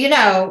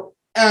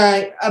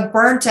 a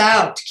burnt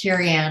out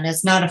Careyann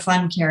is not a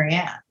fun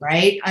Careyann,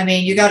 right? I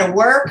mean, you got to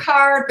work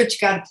hard, but you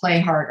got to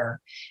play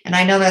harder. And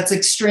I know that's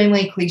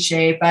extremely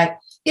cliche, but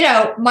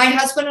my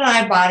husband and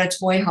I bought a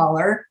toy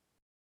hauler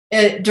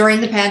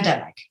during the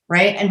pandemic,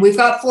 right? And we've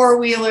got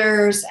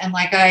 4-wheelers. And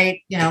like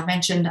I,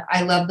 mentioned,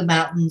 I love the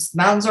mountains. The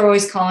mountains are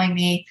always calling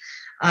me.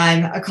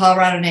 I'm a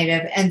Colorado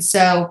native. And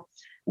so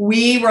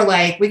we were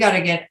like, we got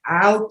to get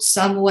out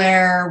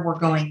somewhere. We're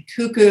going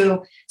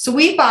cuckoo. So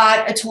we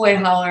bought a toy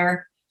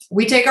hauler.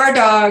 We take our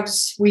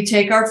dogs, we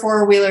take our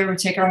 4-wheeler, we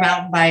take our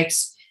mountain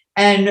bikes,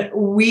 and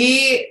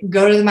we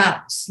go to the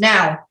mountains.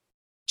 Now,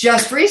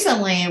 just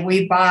recently,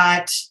 we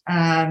bought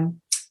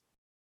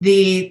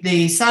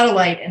the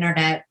satellite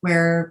internet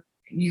where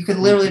you could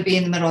literally be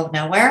in the middle of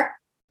nowhere,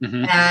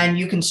 and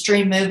you can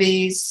stream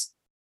movies,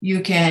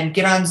 you can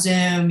get on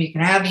Zoom, you can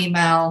have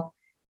email.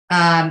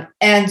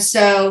 And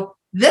so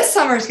this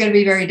summer is going to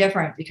be very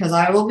different because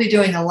I will be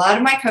doing a lot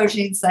of my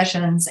coaching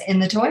sessions in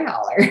the toy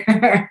hauler.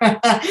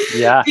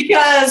 Yeah.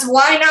 Because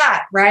why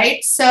not?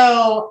 Right.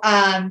 So,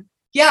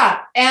 yeah.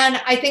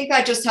 And I think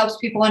that just helps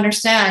people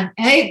understand,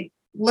 hey,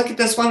 look at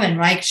this woman,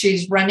 like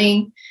she's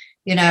running,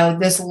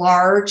 this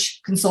large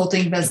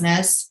consulting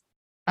business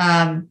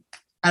out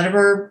of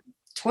her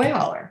toy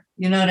hauler.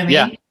 You know what I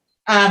mean?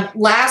 Yeah.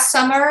 Last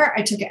summer,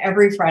 I took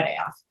every Friday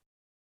off.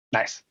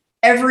 Nice.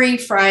 Every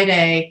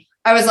Friday.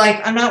 I was like,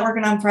 I'm not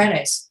working on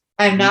Fridays.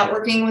 I'm not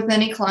working with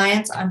any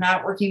clients. I'm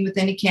not working with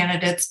any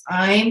candidates.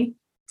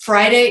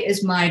 Friday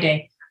is my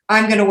day.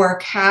 I'm going to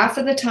work half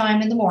of the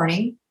time in the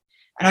morning,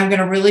 and I'm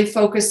going to really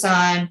focus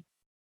on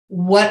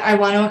what I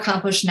want to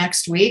accomplish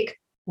next week.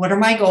 What are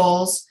my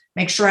goals?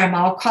 Make sure I'm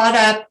all caught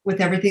up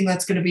with everything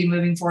that's going to be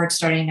moving forward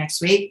starting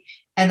next week.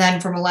 And then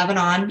from 11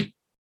 on,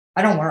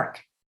 I don't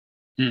work.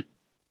 And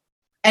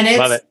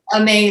it's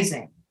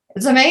amazing.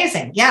 It's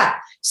amazing. Yeah.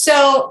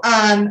 So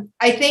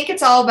I think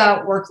it's all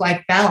about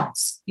work-life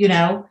balance.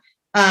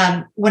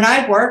 When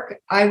I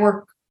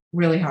work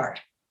really hard,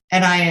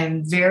 and I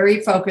am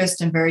very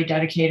focused and very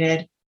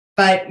dedicated.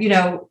 But,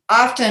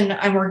 often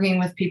I'm working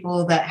with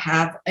people that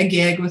have a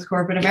gig with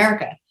corporate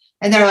America,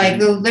 and they're like,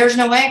 there's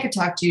no way I could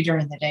talk to you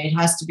during the day. It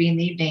has to be in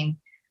the evening.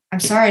 I'm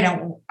sorry.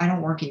 I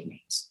don't work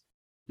evenings.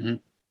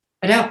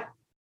 I don't.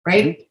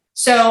 Right.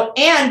 So,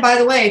 and by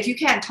the way, if you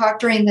can't talk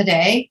during the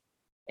day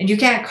and you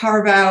can't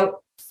carve out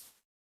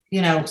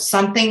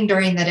something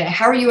during the day,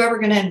 how are you ever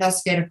going to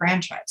investigate a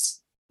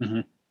franchise?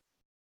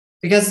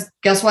 Because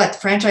guess what?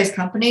 Franchise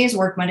companies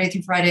work Monday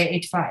through Friday,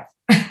 8 to 5.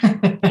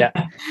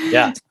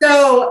 Yeah.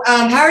 So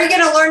how are you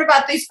going to learn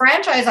about these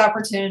franchise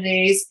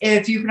opportunities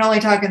if you can only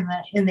talk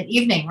in the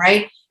evening,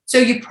 right? So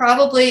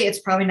it's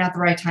probably not the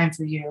right time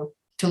for you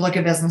to look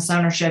at business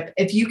ownership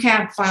if you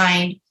can't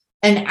find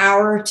an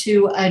hour or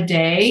two a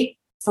day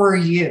for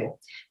you.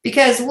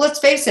 Because let's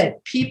face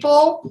it,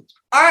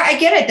 I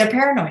get it, they're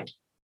paranoid,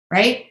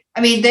 right?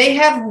 I mean, they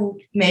have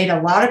made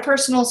a lot of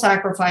personal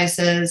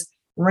sacrifices,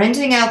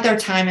 renting out their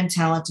time and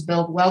talent to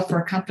build wealth for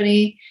a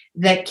company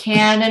that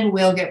can and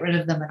will get rid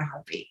of them in a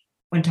heartbeat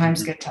when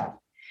times get tough.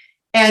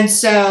 And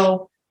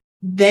so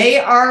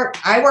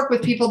I work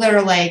with people that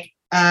are like,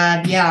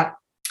 I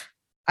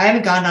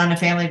haven't gone on a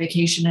family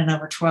vacation in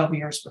over 12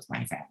 years with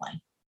my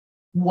family.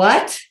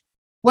 What?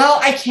 Well,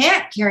 I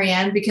can't,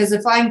 Careyann, because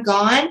if I'm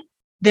gone,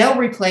 they'll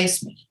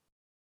replace me.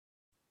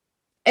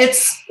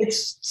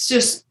 It's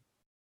just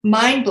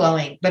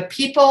mind-blowing, but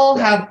people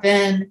have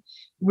been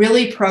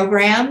really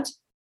programmed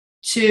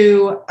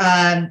to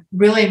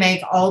really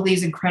make all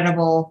these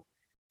incredible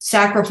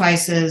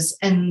sacrifices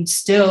and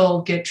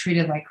still get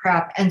treated like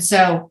crap. And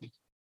so,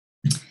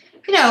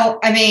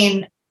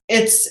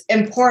 it's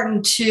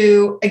important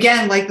to,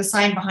 again, like the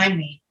sign behind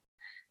me,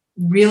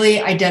 really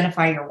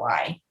identify your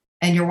why.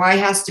 And your why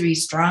has to be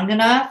strong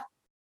enough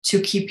to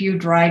keep you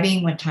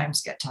driving when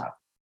times get tough.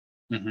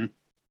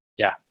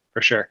 Yeah,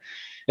 for sure.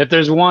 If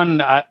there's one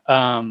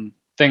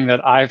thing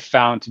that I've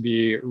found to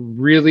be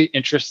really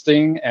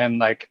interesting and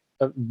like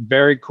a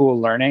very cool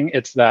learning,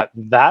 it's that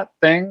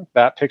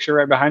picture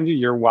right behind you,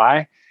 your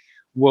why,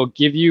 will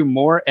give you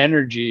more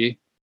energy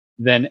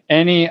than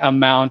any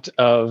amount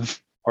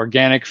of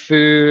organic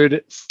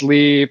food,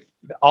 sleep.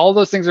 All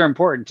those things are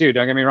important too.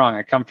 Don't get me wrong.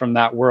 I come from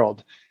that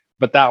world,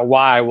 but that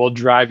why will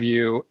drive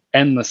you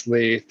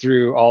endlessly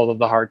through all of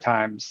the hard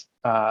times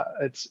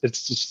it's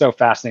just so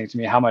fascinating to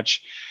me how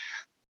much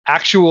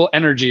actual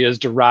energy is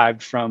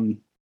derived from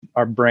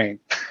our brain.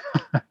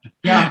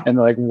 Yeah. And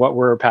like what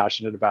we're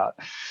passionate about.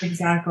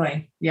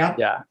 Exactly. Yep.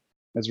 Yeah.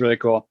 It's really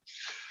cool.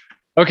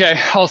 Okay.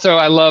 Also,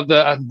 I love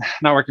I'm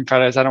not working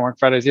Fridays. I don't work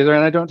Fridays either.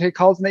 And I don't take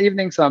calls in the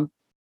evening. So I'm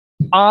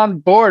on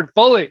board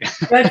fully.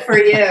 Good for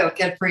you.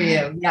 Good for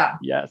you. Yeah.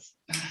 Yes.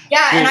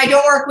 Yeah. And I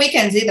don't work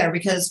weekends either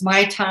because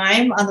my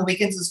time on the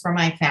weekends is for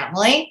my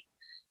family.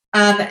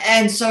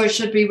 And so it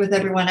should be with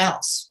everyone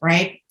else.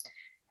 Right.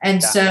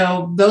 And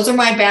so those are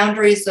my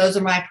boundaries. Those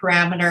are my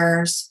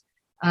parameters.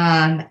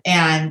 And,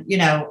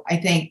 I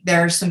think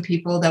there are some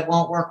people that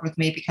won't work with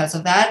me because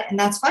of that. And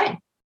that's fine.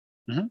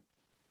 Mm-hmm.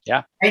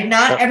 Yeah. Right.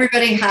 Not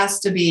everybody has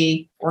to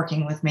be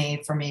working with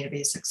me for me to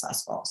be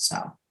successful.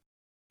 So.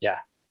 Yeah.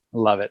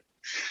 Love it.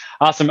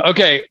 Awesome.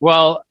 Okay.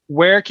 Well,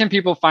 where can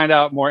people find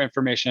out more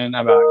information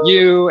about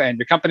you and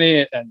your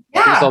company and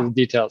all the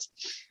details?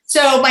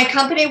 So my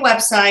company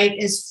website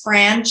is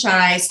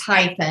franchise-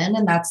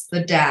 and that's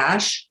the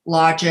dash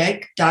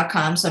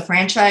logic.com. So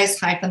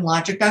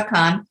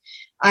franchise-logic.com.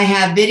 I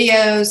have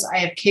videos, I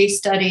have case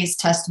studies,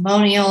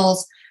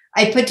 testimonials.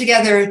 I put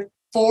together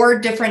 4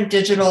 different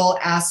digital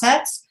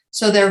assets.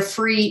 So they're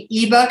free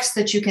ebooks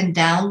that you can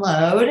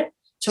download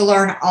to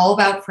learn all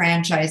about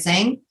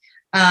franchising.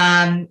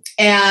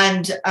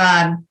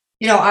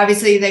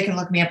 Obviously they can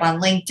look me up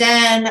on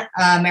LinkedIn,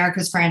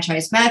 America's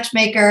Franchise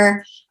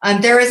Matchmaker.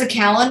 There is a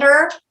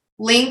calendar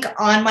link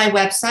on my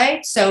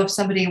website. So if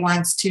somebody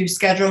wants to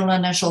schedule an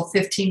initial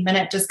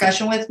 15-minute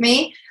discussion with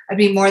me, I'd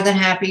be more than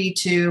happy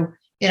to,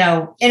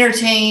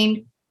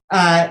 entertain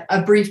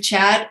a brief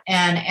chat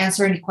and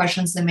answer any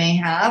questions they may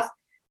have.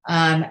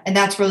 And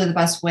that's really the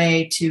best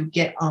way to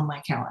get on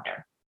my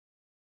calendar.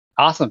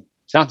 Awesome.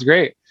 Sounds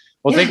great.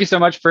 Well, thank you so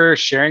much for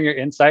sharing your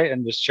insight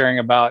and just sharing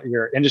about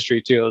your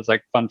industry too. It was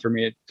like fun for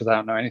me because I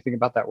don't know anything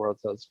about that world.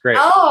 So it's great.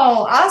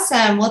 Oh,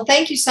 awesome. Well,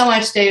 thank you so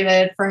much,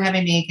 David, for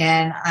having me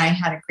again. I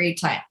had a great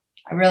time.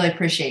 I really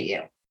appreciate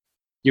you.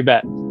 You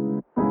bet.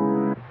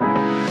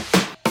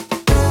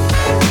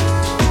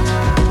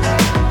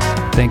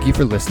 Thank you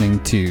for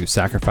listening to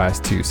Sacrifice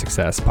to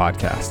Success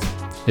podcast.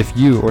 If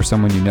you or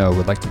someone you know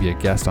would like to be a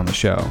guest on the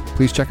show,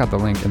 please check out the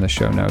link in the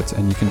show notes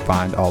and you can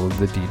find all of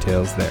the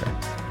details there.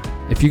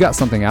 If you got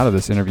something out of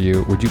this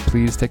interview, would you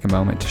please take a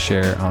moment to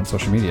share on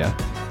social media?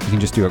 You can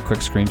just do a quick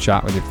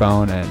screenshot with your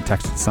phone and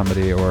text it to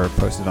somebody or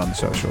post it on the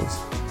socials.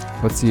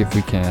 Let's see if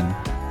we can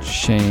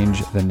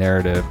change the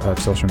narrative of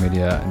social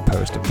media and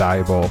post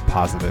valuable,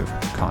 positive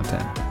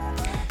content.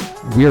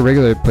 We are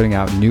regularly putting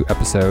out new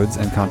episodes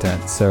and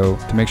content, so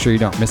to make sure you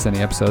don't miss any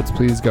episodes,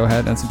 please go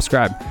ahead and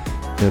subscribe.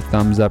 The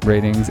thumbs up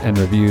ratings and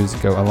reviews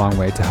go a long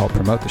way to help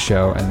promote the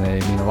show, and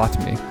they mean a lot to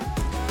me.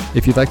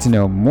 If you'd like to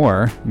know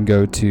more, you can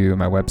go to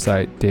my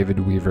website,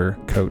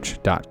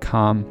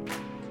 davidweavercoach.com,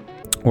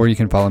 or you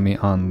can follow me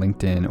on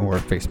LinkedIn or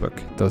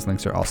Facebook. Those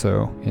links are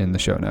also in the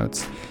show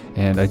notes.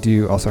 And I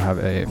do also have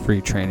a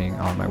free training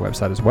on my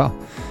website as well.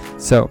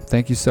 So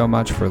thank you so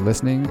much for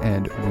listening,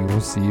 and we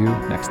will see you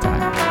next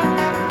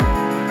time.